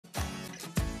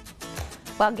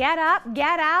Well, get up,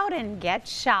 get out, and get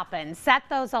shopping. Set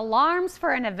those alarms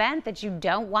for an event that you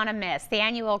don't want to miss. The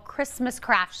annual Christmas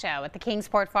Craft Show at the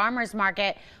Kingsport Farmers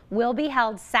Market will be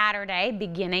held Saturday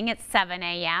beginning at 7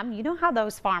 a.m. You know how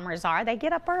those farmers are. They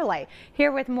get up early.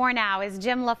 Here with more now is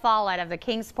Jim Lafollette of the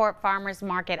Kingsport Farmers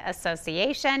Market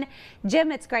Association.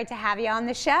 Jim, it's great to have you on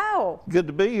the show. Good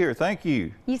to be here. Thank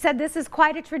you. You said this is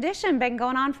quite a tradition. Been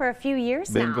going on for a few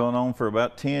years now. Been going on for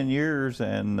about 10 years,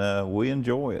 and we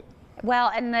enjoy it.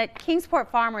 Well, and the Kingsport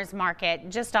Farmers Market,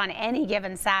 just on any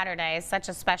given Saturday, is such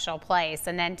a special place.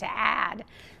 And then to add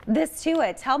this to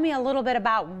it, tell me a little bit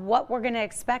about what we're going to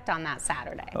expect on that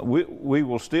Saturday. We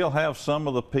will still have some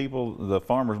of the people, the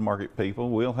farmers market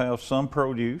people. We'll have some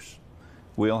produce.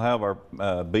 We'll have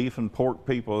our beef and pork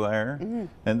people there.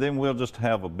 And then we'll just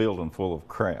have a building full of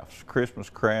crafts, Christmas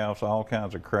crafts, all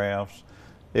kinds of crafts.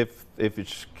 If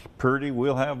it's pretty,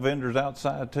 we'll have vendors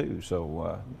outside too.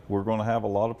 So we're going to have a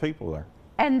lot of people there.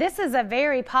 And this is a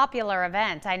very popular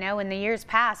event. I know in the years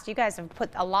past, you guys have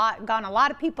gone a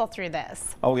lot of people through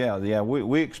this. Oh yeah.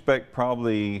 We expect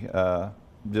probably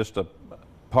just a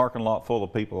parking lot full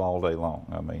of people all day long.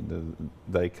 I mean,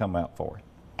 they come out for it.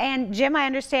 And Jim, I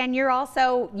understand you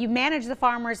manage the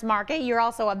farmers market. You're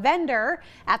also a vendor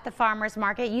at the farmers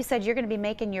market. You said you're going to be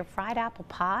making your fried apple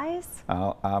pies.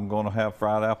 I'm going to have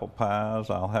fried apple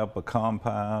pies. I'll have pecan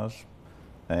pies,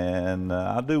 and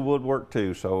I do woodwork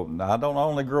too. So I don't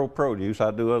only grow produce,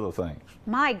 I do other things.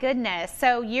 My goodness!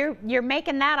 So you're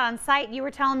making that on site. You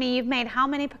were telling me you've made how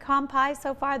many pecan pies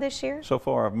so far this year? So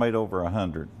far, I've made over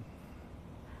 100.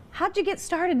 How'd you get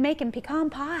started making pecan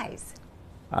pies?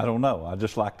 I don't know. I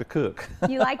just like to cook.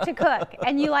 You like to cook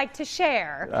and you like to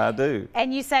share. I do.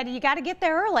 And you said you got to get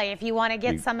there early if you want to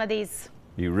get some of these.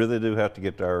 You really do have to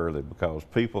get there early because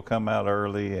people come out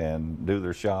early and do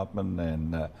their shopping,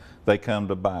 and they come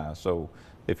to buy. So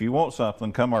if you want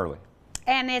something, come early.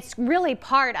 And it's really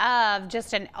part of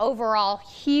just an overall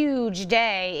huge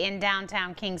day in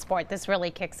downtown Kingsport. This really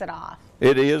kicks it off.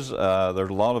 It is. There's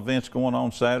a lot of events going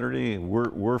on Saturday.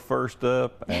 We're first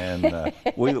up, and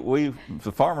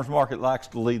the farmers market likes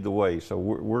to lead the way, so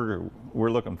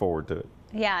we're looking forward to it.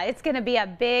 Yeah, it's going to be a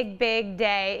big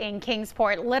day in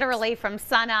Kingsport, literally from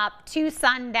sun up to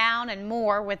sundown and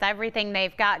more, with everything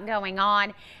they've got going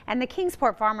on. And the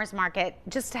Kingsport Farmers Market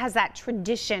just has that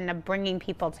tradition of bringing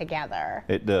people together.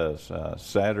 It does.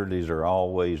 Saturdays are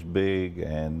always big,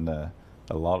 and a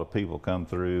lot of people come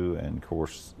through, and of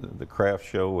course the craft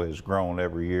show has grown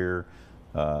every year.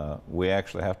 We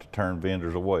actually have to turn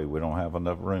vendors away. We don't have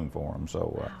enough room for them,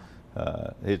 so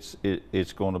it's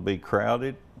going to be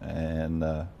crowded, and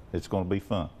it's going to be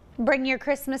fun. Bring your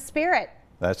Christmas spirit.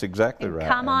 That's exactly right.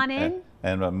 Come on in.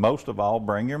 And most of all,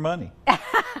 bring your money.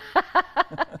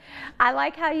 I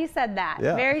like how you said that.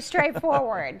 Yeah. Very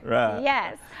straightforward. Right.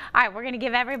 Yes. All right, we're going to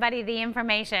give everybody the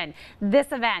information.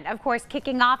 This event, of course,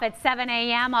 kicking off at 7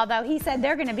 a.m., although he said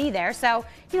they're going to be there. So,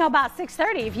 you know, about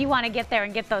 6:30, if you want to get there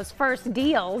and get those first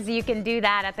deals, you can do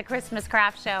that at the Christmas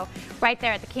Craft Show right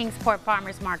there at the Kingsport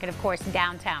Farmers Market, of course,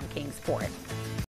 downtown Kingsport.